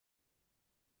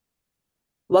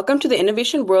Welcome to the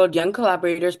Innovation World Young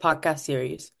Collaborators podcast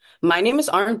series. My name is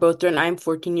Aaron Bother and I am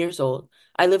 14 years old.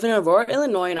 I live in Aurora,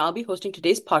 Illinois, and I'll be hosting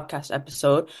today's podcast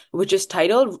episode, which is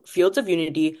titled Fields of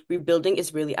Unity Rebuilding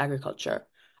Israeli Agriculture.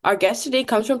 Our guest today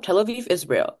comes from Tel Aviv,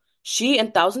 Israel. She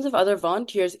and thousands of other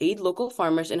volunteers aid local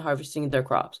farmers in harvesting their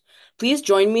crops. Please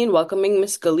join me in welcoming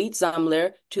Miss Galit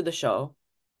Zamler to the show.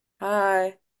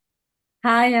 Hi,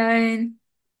 Hi, Erin.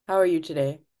 how are you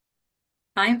today?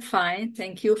 I'm fine.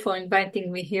 Thank you for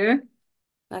inviting me here.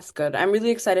 That's good. I'm really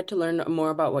excited to learn more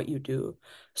about what you do.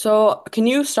 So, can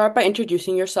you start by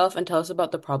introducing yourself and tell us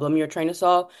about the problem you're trying to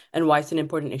solve and why it's an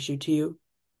important issue to you?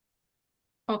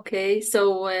 Okay,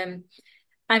 so I'm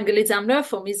Galit Zamler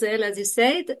from Israel, as you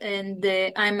said, and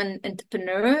I'm an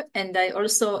entrepreneur, and I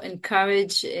also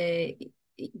encourage the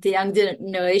young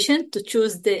generation to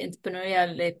choose the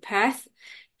entrepreneurial path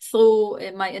through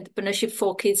my Entrepreneurship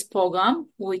for Kids program,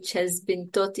 which has been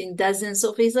taught in dozens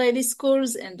of Israeli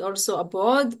schools and also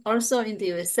abroad, also in the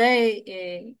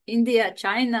USA, India,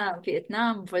 China,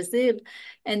 Vietnam, Brazil,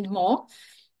 and more.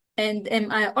 And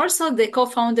am I also the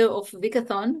co-founder of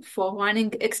Vicathon for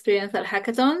running experiential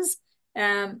hackathons.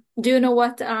 Do you know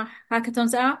what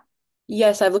hackathons are?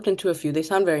 Yes, I've looked into a few. They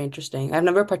sound very interesting. I've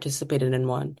never participated in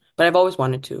one, but I've always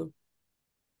wanted to.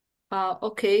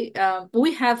 Okay,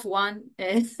 we have one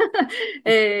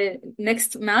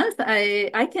next month.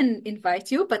 I can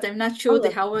invite you, but I'm not sure Oh,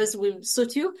 the hours will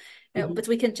suit you. mhm. But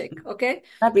we can check. Okay.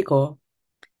 That'd be cool.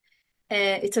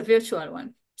 It's a virtual one.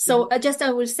 Mhm. So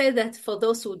I will say that for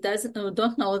those who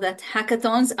don't know that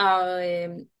hackathons are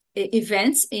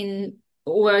events in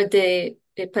where the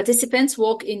participants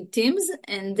work in teams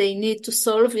and they need to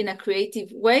solve in a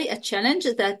creative way a challenge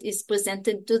that is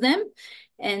presented to them,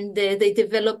 and they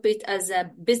develop it as a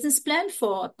business plan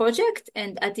for a project,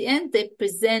 and at the end they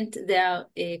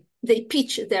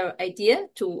pitch their idea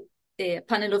to a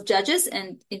panel of judges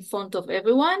and in front of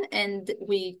everyone, and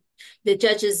the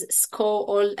judges score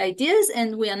all ideas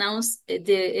and we announce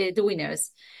the winners.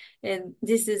 And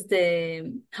this is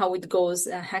the how it goes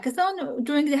hackathon.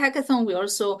 During the hackathon, we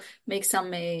also make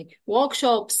some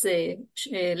workshops,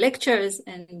 lectures,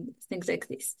 and things like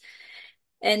this.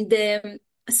 And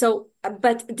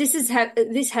but this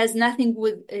has nothing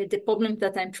with the problem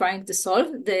that I'm trying to solve.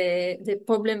 The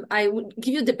problem, I would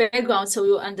give you the background so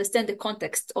you understand the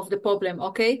context of the problem.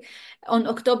 Okay, on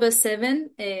October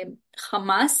 7,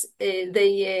 Hamas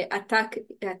they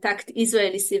attacked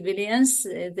Israeli civilians.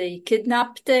 They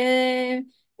kidnapped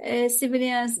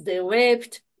civilians. They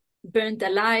raped, burned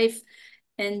alive,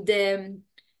 and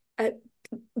uh,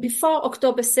 before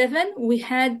October 7, we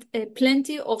had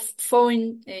plenty of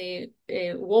foreign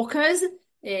workers,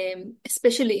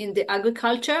 especially in the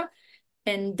agriculture,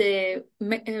 and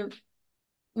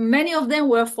many of them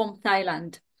were from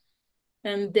Thailand.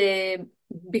 And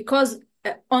because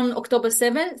on October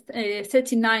 7th,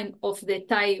 39 of the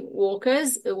Thai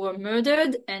workers were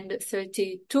murdered and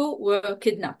 32 were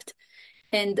kidnapped.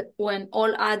 And when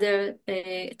all other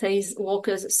Thai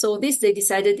workers saw this, they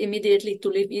decided immediately to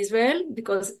leave Israel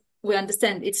because we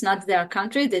understand it's not their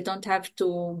country. They don't have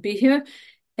to be here.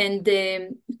 And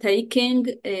the Thai king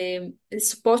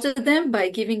supported them by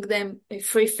giving them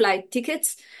free flight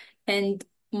tickets. And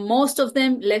most of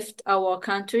them left our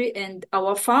country, and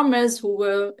our farmers who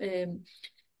were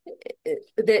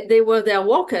they were their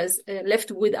workers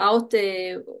left without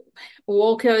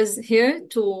workers here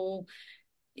to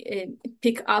uh,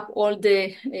 pick up all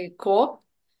the crop,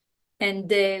 and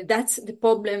that's the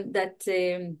problem that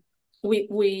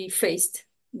we faced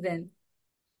then.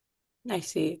 I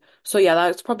see. So yeah,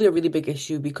 that's probably a really big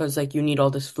issue because like you need all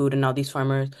this food and now these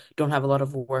farmers don't have a lot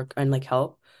of work and like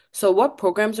help. So what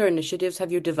programs or initiatives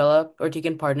have you developed or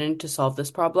taken part in to solve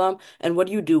this problem? And what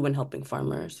do you do when helping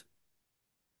farmers?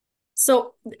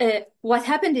 So what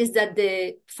happened is that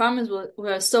the farmers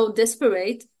were so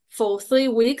desperate. For 3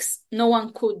 weeks, no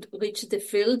one could reach the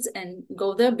fields and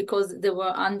go there because they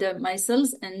were under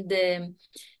missiles, and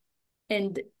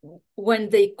when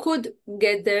they could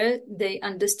get there, they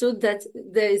understood that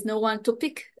there is no one to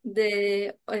pick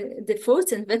the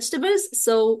fruits and vegetables.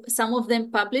 So some of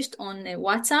them published on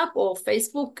WhatsApp or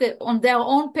Facebook on their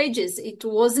own pages. It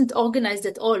wasn't organized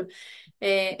at all,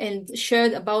 and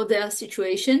shared about their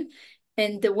situation.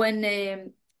 And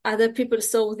when other people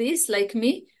saw this, like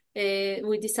me,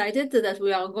 we decided that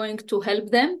we are going to help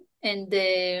them and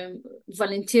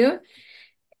volunteer.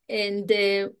 And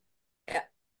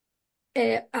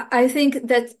I think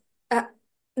that uh,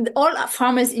 all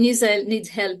farmers in Israel need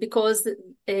help because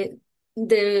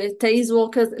the Thais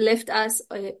workers left us.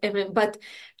 But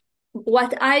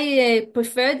what I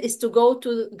preferred is to go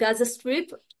to Gaza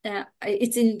Strip.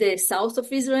 It's in the south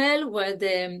of Israel where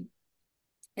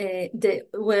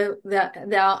where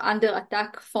they are under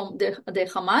attack from the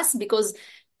Hamas, because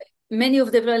many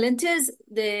of the volunteers,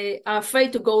 they are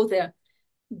afraid to go there.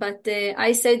 But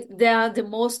I said they are the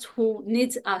most who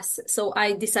needs us. So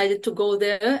I decided to go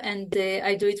there, and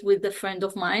I do it with a friend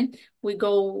of mine. We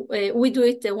do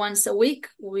it once a week.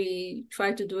 We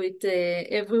try to do it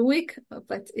every week,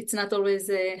 but it's not always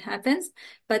happens.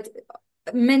 But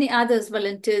many others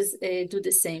volunteers do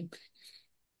the same.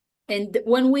 And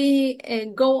when we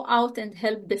go out and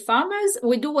help the farmers,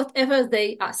 we do whatever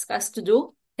they ask us to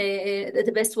do,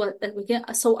 the best what that we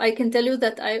can. So I can tell you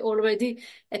that I already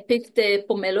picked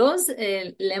pomelos,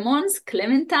 lemons,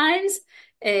 clementines,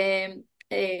 um,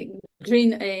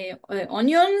 green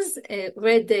onions,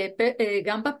 red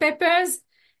gamba peppers,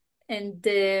 and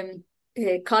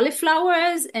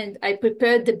cauliflowers. And I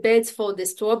prepared the beds for the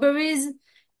strawberries,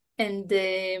 and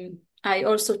I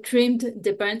also trimmed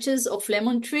the branches of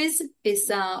lemon trees.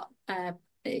 Is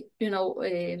you know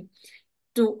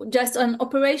to just an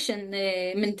operation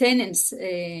maintenance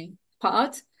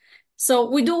part. So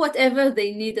we do whatever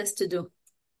they need us to do.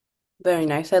 Very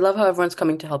nice. I love how everyone's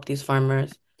coming to help these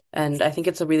farmers, and I think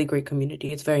it's a really great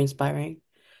community. It's very inspiring.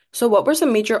 So, what were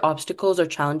some major obstacles or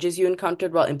challenges you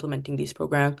encountered while implementing these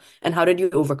programs, and how did you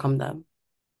overcome them?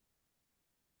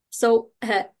 So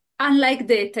unlike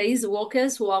the Thais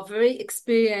workers who are very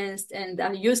experienced and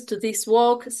are used to these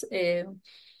works, I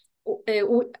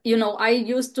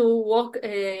used to work.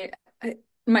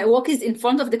 My work is in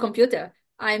front of the computer.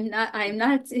 I'm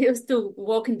not used to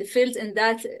work in the fields, and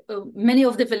that many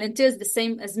of the volunteers, the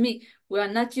same as me, we are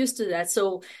not used to that.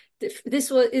 So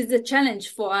is the challenge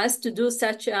for us to do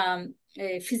such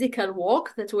physical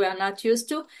work that we are not used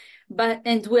to.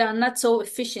 And we are not so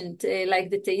efficient like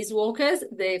the Thais workers.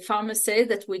 The farmers say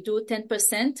that we do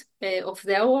 10% of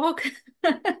their work.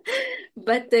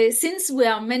 But since we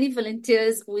are many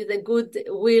volunteers with a good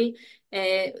will,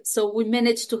 so we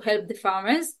manage to help the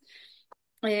farmers.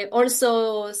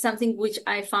 Also, something which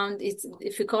I found is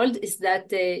difficult is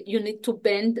that you need to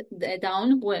bend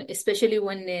down, especially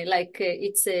when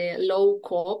it's low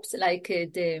crops like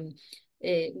the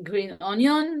green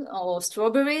onion or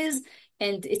strawberries,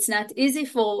 and it's not easy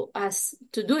for us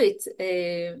to do it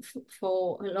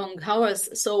for long hours.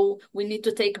 So we need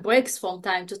to take breaks from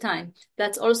time to time.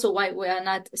 That's also why we are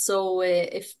not so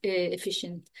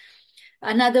efficient.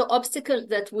 Another obstacle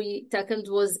that we tackled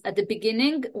was at the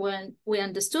beginning when we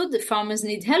understood the farmers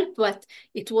need help, but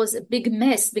it was a big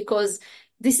mess because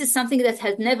this is something that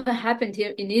had never happened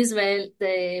here in Israel,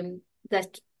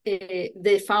 that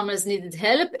the farmers needed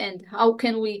help, and how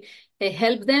can we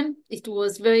help them? It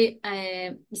was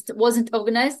it wasn't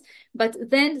organized, but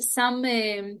then some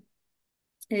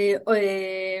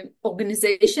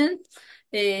organization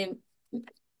uh,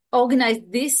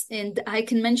 organized this, and I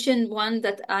can mention one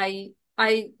that I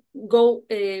go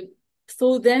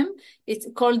through them. It's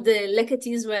called the Leket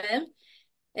Israel.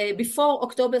 Before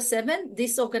October 7,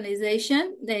 this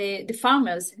organization, the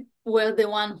farmers were the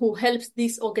one who helped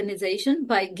this organization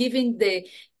by giving the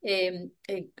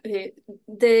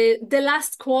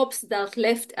last crops that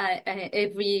left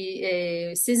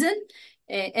every season,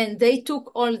 and they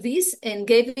took all this and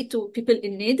gave it to people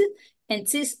in need. And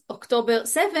since October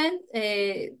 7,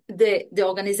 the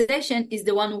organization is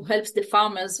the one who helps the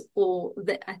farmers who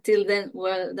until then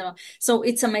were so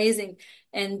it's amazing.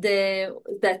 And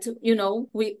that,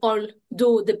 we all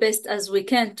do the best as we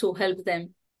can to help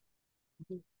them.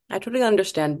 I totally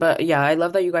understand, but yeah, I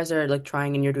love that you guys are like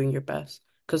trying and you're doing your best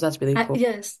because that's really cool.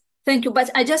 Yes, thank you. But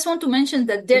I just want to mention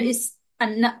that Mhm.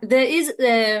 there is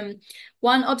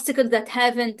one obstacle that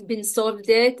haven't been solved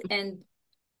yet, and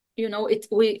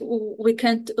we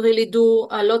can't really do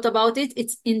a lot about it.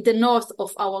 It's in the north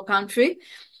of our country,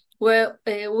 where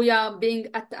we are being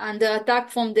under attack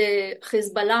from the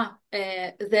Hezbollah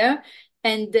there,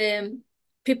 and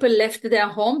people left their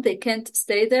home. They can't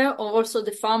stay there, or also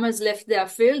the farmers left their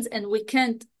fields, and we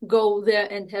can't go there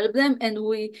and help them. And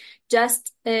we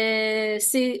just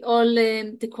see all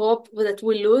the crop that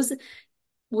we lose,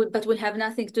 but we have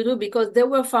nothing to do because there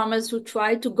were farmers who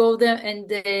tried to go there and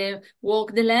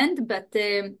work the land, but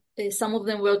some of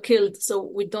them were killed. So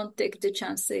we don't take the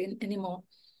chance anymore.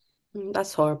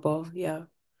 That's horrible. Yeah.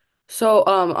 So,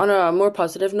 on a more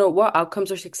positive note, what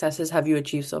outcomes or successes have you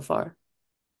achieved so far?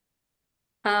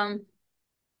 Um,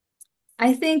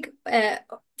 I think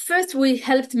first we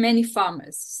helped many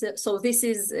farmers. So this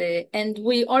is, and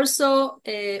we also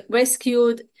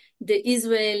rescued the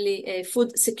Israeli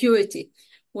food security.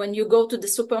 When you go to the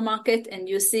supermarket and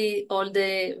you see all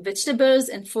the vegetables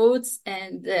and fruits,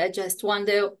 and just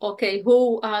wonder, okay,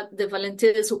 who are the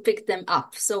volunteers who picked them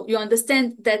up? So you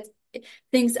understand that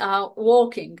things are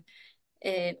working.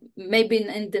 maybe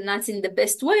not in the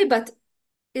best way, but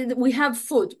we have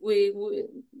food. We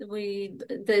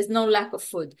there's no lack of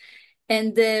food.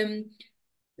 And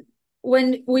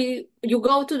when you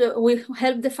go to the we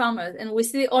help the farmers and we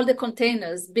see all the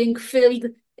containers being filled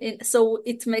in, so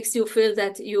it makes you feel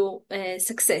that you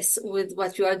success with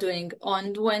what you are doing.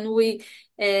 And when we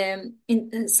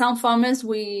in some farmers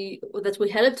we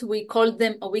helped, we called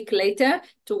them a week later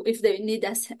to if they need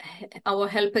us our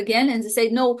help again, and they say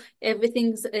no,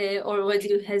 everything's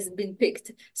already has been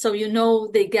picked, so you know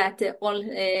they got all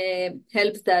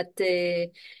help that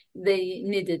they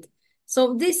needed.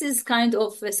 So this is kind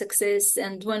of a success,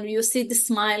 and when you see the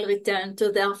smile return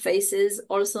to their faces,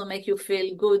 also make you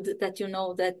feel good that you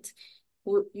know that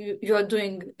you are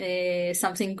doing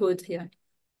something good here.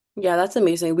 Yeah, that's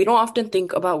amazing. We don't often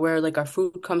think about where like our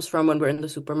food comes from when we're in the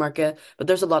supermarket, but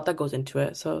there's a lot that goes into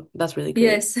it. So that's really great.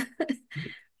 Yes,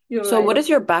 you're So what right. is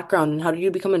your background and how did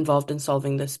you become involved in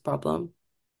solving this problem?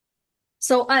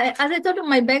 So as I told you,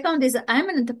 my background is I'm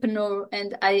an entrepreneur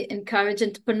and I encourage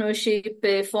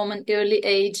entrepreneurship from an early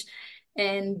age,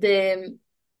 and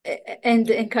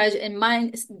encourage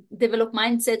and develop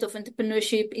mindset of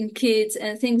entrepreneurship in kids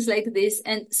and things like this.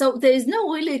 And so there is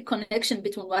no really connection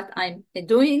between what I'm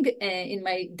doing in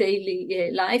my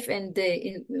daily life and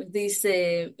in this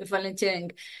volunteering.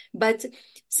 But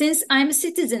since I'm a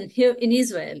citizen here in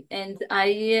Israel and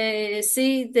I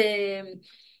see the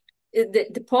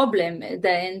problem and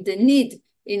the need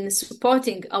in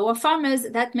supporting our farmers,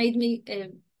 that made me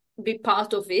be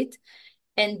part of it.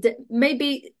 And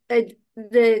maybe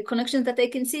the connection that I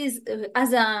can see is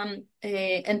as an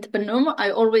entrepreneur,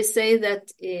 I always say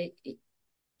that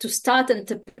to start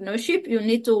entrepreneurship, you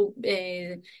need to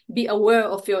be aware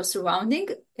of your surrounding,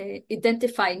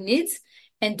 identify needs,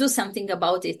 and do something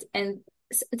about it. And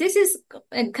this is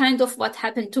kind of what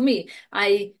happened to me.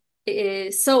 I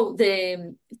saw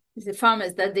the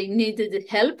farmers that they needed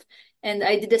help, and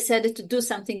I decided to do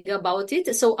something about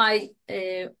it. So I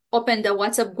opened a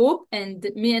WhatsApp group, and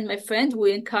me and my friend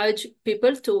we encourage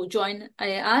people to join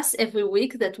us every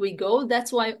week that we go.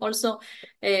 That's why also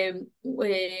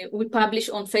we publish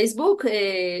on Facebook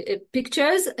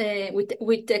pictures.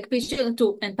 We take pictures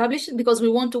to and publish it because we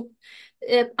want to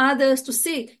others to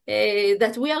see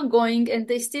that we are going and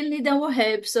they still need our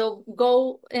help. So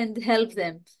go and help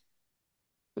them.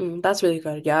 That's really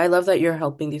good. Yeah, I love that you're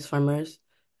helping these farmers.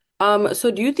 So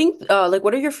do you think like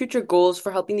what are your future goals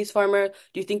for helping these farmers?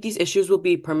 Do you think these issues will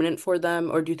be permanent for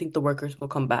them or do you think the workers will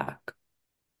come back?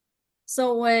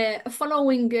 So,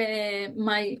 following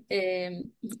my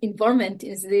involvement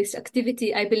in this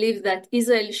activity, I believe that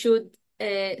Israel should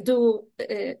do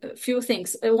a few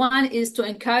things. One is to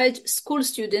encourage school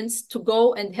students to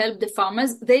go and help the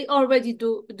farmers. They already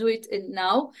do it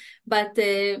now, but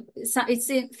it's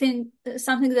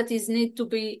something that is need to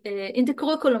be in the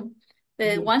curriculum.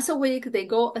 Mhm. Once a week,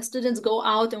 students go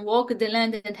out and walk the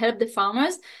land and help the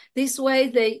farmers. This way,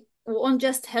 they won't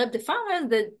just help the farmers,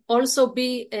 they also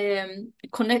be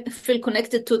feel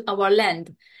connected to our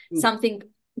land, something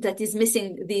that is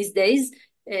missing these days.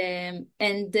 And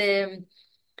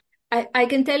I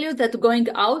can tell you that going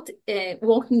out,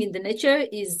 walking in the nature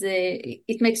is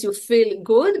it makes you feel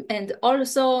good, and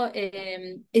also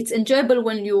it's enjoyable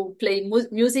when you play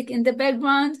music in the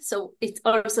background. So it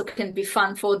also can be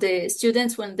fun for the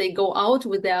students when they go out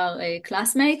with their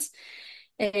classmates.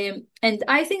 And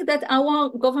I think that our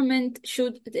government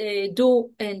should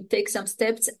do and take some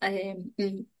steps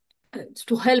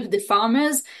to help the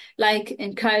farmers, like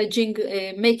encouraging,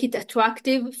 make it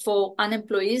attractive for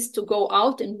unemployees to go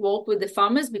out and work with the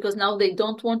farmers because now they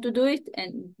don't want to do it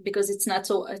and because it's not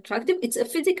so attractive. It's a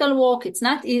physical work, it's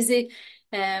not easy.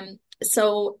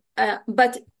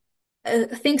 But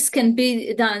things can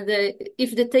be done.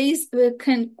 If the Thais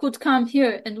could come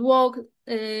here and work,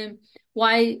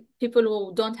 why people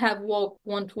who don't have work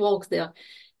won't work there?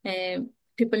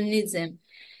 People need them.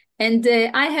 And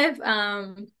I have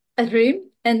a dream,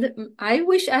 and I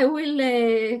wish I will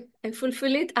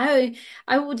fulfill it. I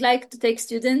would like to take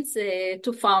students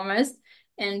to farmers,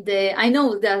 and I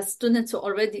know there are students who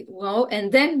already go, and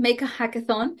then make a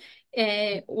hackathon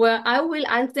where I will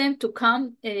ask them to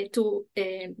come to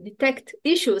detect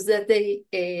issues that they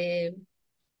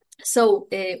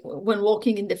when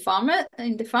working in the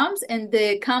farms, and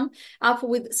they come up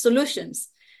with solutions.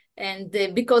 And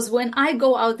because when I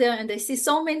go out there and I see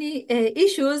so many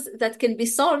issues that can be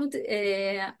solved,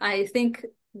 I think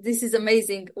this is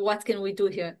amazing. What can we do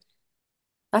here?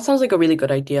 That sounds like a really good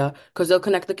idea because they'll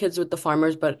connect the kids with the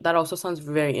farmers, but that also sounds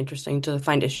very interesting to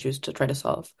find issues to try to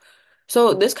solve.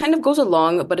 So this kind of goes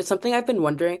along, but it's something I've been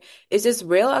wondering, is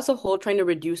Israel as a whole trying to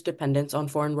reduce dependence on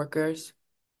foreign workers?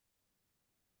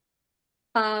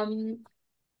 Um,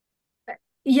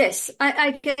 Yes,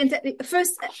 I can.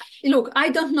 First, look, I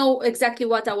don't know exactly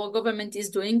what our government is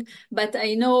doing, but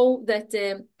I know that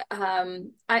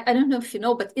I don't know if you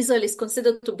know, but Israel is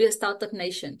considered to be a startup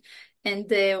nation, and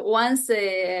once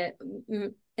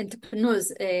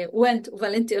entrepreneurs went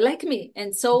volunteer like me,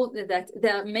 and saw that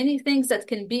there are many things that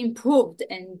can be improved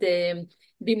and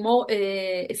be more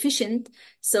efficient.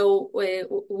 So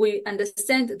we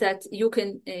understand that you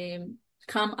can.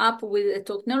 Come up with a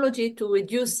technology to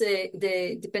reduce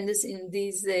the dependence in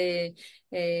these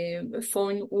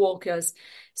foreign workers.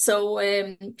 So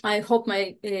I hope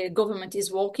my government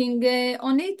is working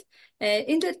on it.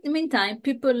 In the meantime,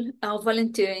 people are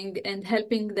volunteering and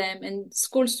helping them, and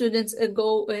school students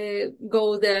go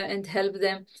there and help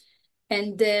them.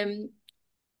 And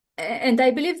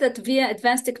I believe that via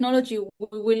advanced technology, we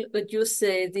will reduce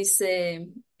this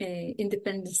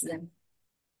independence then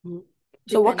Mhm.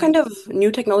 So what kind dependence. of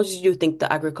new technologies do you think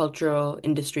the agricultural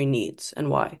industry needs and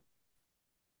why?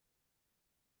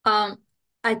 Um,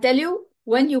 I tell you,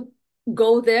 when you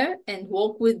go there and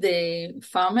work with the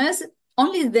farmers,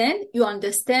 only then you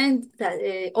understand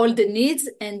that all the needs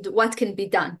and what can be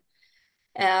done.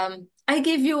 I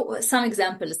give you some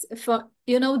examples for,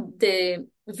 the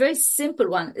very simple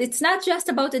one. It's not just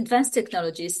about advanced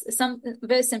technologies, some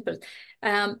very simple.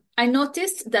 I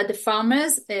noticed that the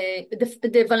farmers,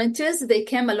 the volunteers, they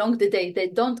came along the day. They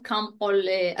don't come all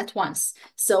at once.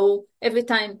 So every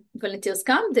time volunteers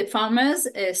come, the farmers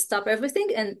stop everything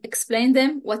and explain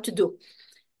them what to do.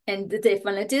 And the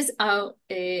volunteers are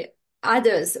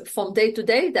others from day to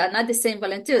day. They are not the same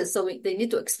volunteers, so they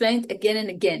need to explain it again and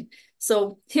again.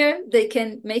 So here they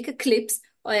can make a clips,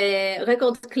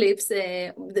 record clips.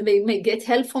 They may get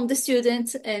help from the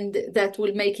students, and that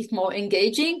will make it more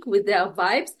engaging with their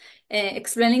vibes,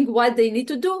 explaining what they need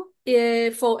to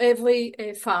do for every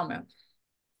farmer.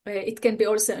 It can be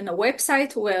also in a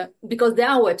website where, because there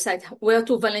are websites where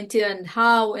to volunteer and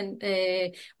how and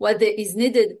what there is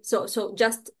needed. So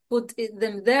just put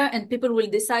them there and people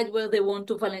will decide where they want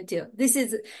to volunteer. This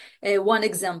is one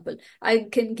example. I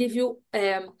can give you,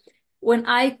 when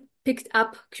I picked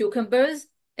up cucumbers,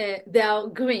 they are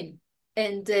green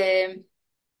and the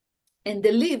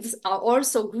leaves are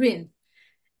also green.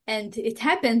 And it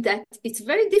happened that it's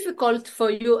very difficult for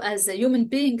you as a human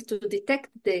being to detect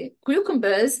the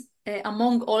cucumbers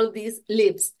among all these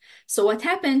leaves. So what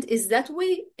happened is that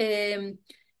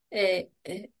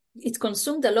it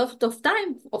consumed a lot of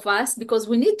time of us because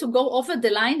we need to go over the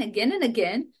line again and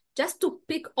again just to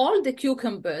pick all the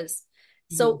cucumbers.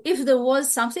 Mhm. So if there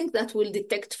was something that will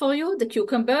detect for you the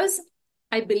cucumbers,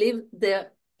 I believe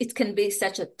there it can be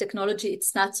such a technology.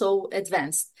 It's not so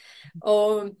advanced.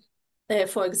 Or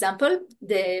for example,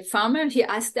 the farmer, he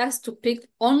asked us to pick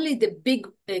only the big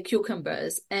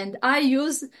cucumbers, and I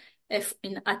use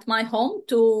at my home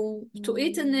to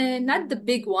eat not the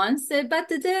big ones, but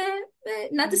the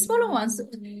not the smaller ones.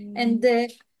 And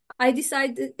I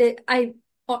decided I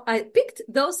picked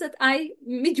those that I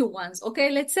medium ones. Okay,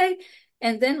 let's say.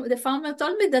 And then the farmer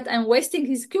told me that I'm wasting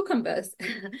his cucumbers.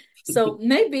 So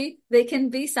maybe they can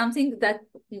be something that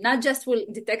not just will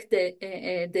detect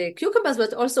the cucumbers,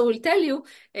 but also will tell you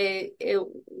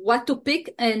what to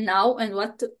pick now and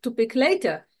what to pick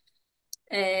later.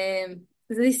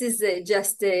 This is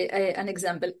just an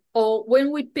example. Or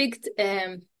when we picked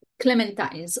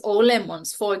clementines or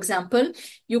lemons, for example,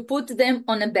 you put them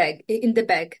on a bag in the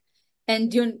bag,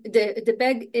 and the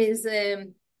bag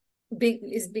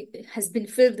has been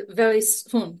filled very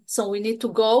soon. So we need to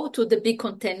go to the big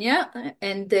container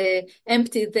and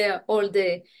empty there all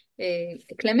the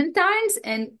clementines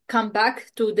and come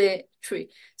back to the tree.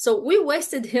 So we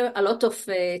wasted here a lot of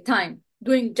time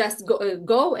doing just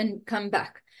go and come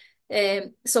back.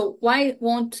 So why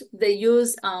won't they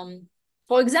use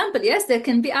for example, yes, there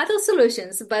can be other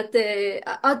solutions, but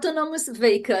autonomous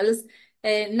vehicles,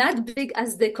 not big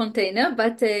as the container,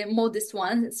 but modest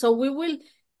one. So we will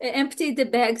empty the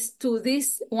bags to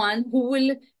this one who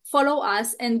will follow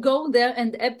us and go there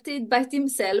and empty it by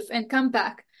himself and come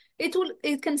back.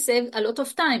 It can save a lot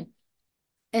of time.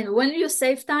 And when you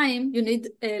save time, you need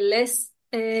less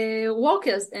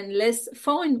workers and less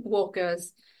foreign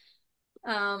workers.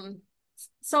 Um,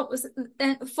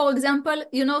 for example,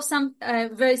 some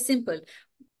very simple.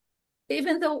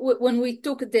 Even though when we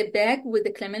took the bag with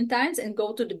the clementines and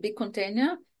go to the big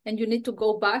container, and you need to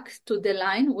go back to the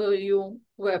line where you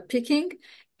were picking,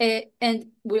 and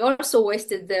we also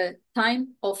wasted the time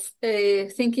of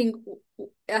thinking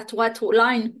at what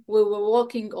line we were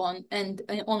working on and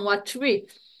on what tree.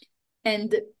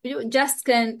 And you just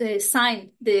can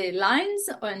sign the lines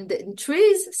on the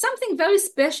trees, something very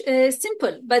special,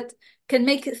 simple, but can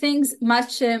make things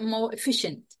much more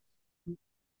efficient.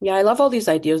 Yeah, I love all these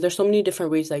ideas. There's so many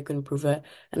different ways that you can improve it.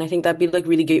 And I think that'd be like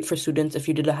really great for students if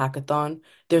you did a hackathon.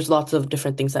 There's lots of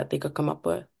different things that they could come up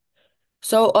with.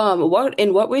 So, what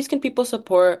in what ways can people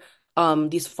support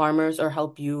these farmers or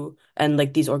help you and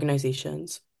like these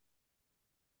organizations?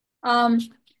 Um,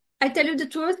 I tell you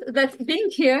the truth that being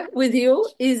here with you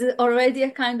is already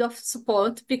a kind of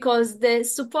support because the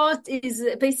support is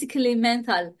basically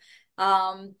mental.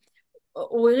 Um,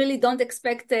 we really don't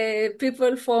expect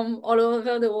people from all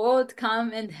over the world come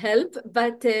and help,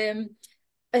 but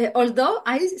although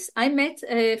I met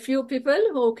a few people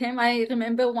who came, I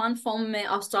remember one from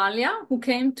Australia who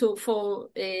came to for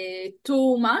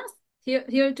 2 months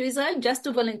here to Israel just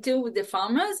to volunteer with the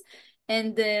farmers,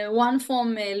 and one from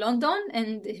London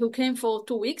and who came for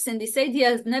 2 weeks, and he said he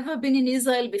has never been in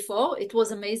Israel before. It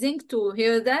was amazing to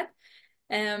hear that.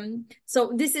 So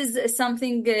this is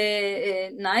something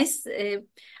nice.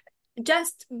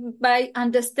 Just by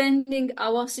understanding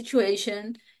our situation,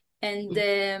 and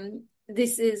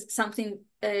this is something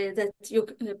that you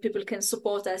people can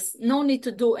support us. No need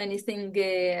to do anything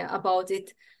about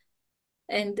it.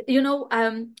 And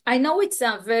I know it's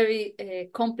a very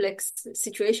complex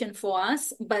situation for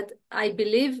us, but I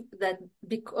believe that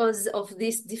because of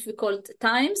these difficult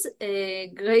times,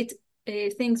 great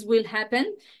things will happen.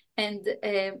 And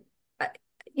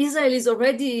Israel is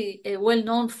already well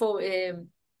known for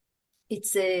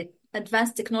its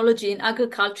advanced technology in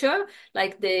agriculture,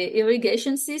 like the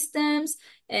irrigation systems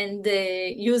and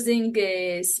using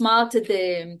smart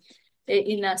the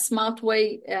in a smart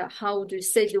way. How do you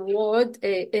say the word?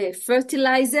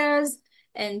 Fertilizers.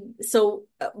 And so,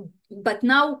 but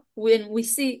now when we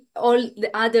see all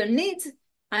the other needs,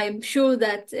 I'm sure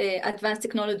that advanced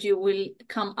technology will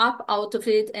come up out of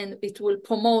it, and it will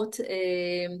promote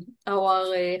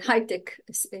our high-tech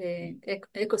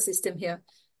ecosystem here.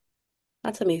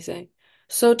 That's amazing.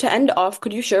 So to end off,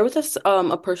 could you share with us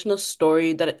a personal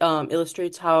story that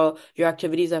illustrates how your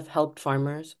activities have helped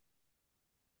farmers?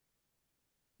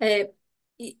 Uh,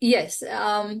 yes.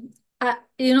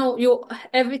 You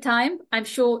every time, I'm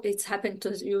sure it's happened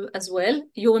to you as well.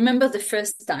 You remember the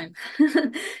first time.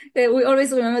 We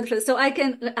always remember the first. So I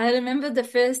remember the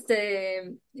first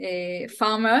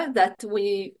farmer that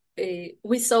we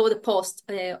saw the post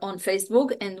on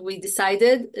Facebook, and we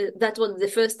decided that was the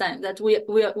first time that we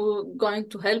were going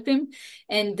to help him,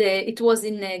 and it was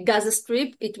in Gaza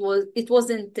Strip. It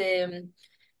wasn't.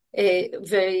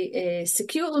 Very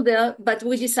secure there, but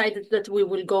we decided that we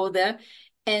will go there.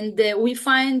 And we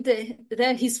find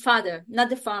there his father, not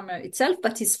the farmer itself,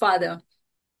 but his father.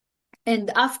 And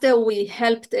after we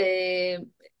helped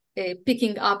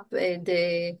picking up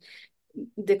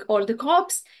all the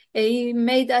crops, he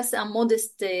made us a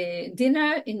modest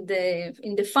dinner in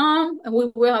the farm.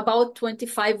 We were about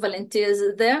 25 volunteers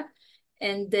there,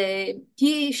 and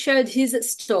he shared his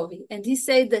story. And he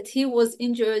said that he was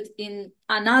injured in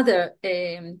another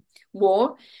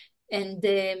war, and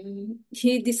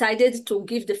he decided to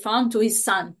give the farm to his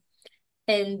son.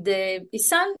 And his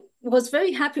son was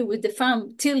very happy with the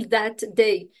farm till that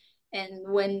day. And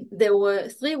when there were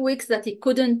 3 weeks that he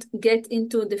couldn't get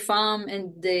into the farm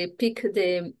and pick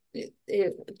the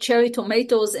cherry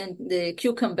tomatoes and the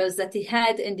cucumbers that he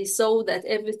had, and he saw that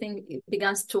everything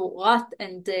began to rot,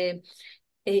 and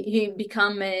he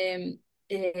became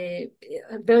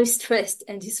very stressed.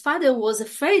 And his father was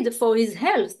afraid for his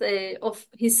health of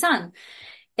his son.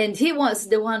 And he was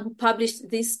the one who published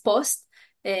this post.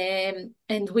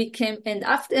 And we came, and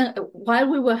after, while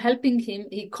we were helping him,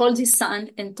 he called his son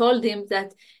and told him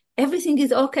that everything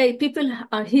is okay. People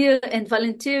are here and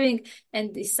volunteering.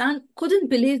 And his son couldn't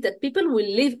believe that people will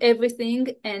leave everything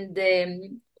and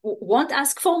won't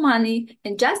ask for money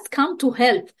and just come to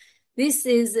help. This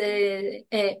is,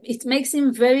 it makes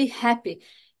him very happy.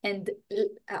 And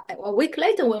a week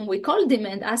later, when we called him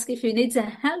and asked if he needs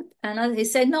help, and he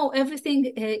said, no, everything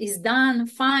is done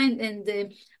fine,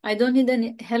 and I don't need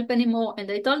any help anymore. And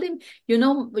I told him,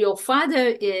 your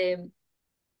father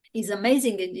is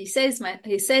amazing. And he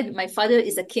said, my father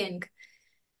is a king.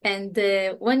 And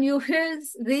when you hear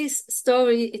this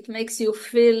story, it makes you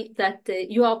feel that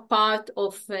you are part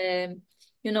of,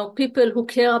 people who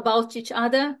care about each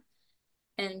other.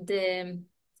 And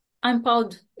I'm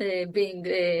proud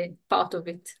being part of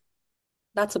it.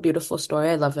 That's a beautiful story.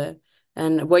 I love it.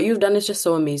 And what you've done is just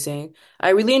so amazing. I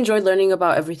really enjoyed learning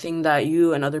about everything that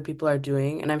you and other people are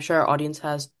doing, and I'm sure our audience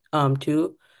has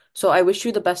too. So I wish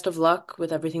you the best of luck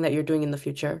with everything that you're doing in the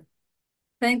future.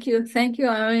 Thank you. Thank you,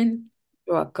 Erin.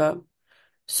 You're welcome.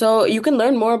 So you can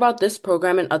learn more about this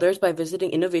program and others by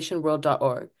visiting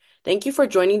innovationworld.org. Thank you for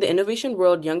joining the Innovation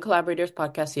World Young Collaborators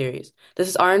podcast series. This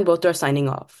is Aaron Bothra signing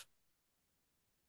off.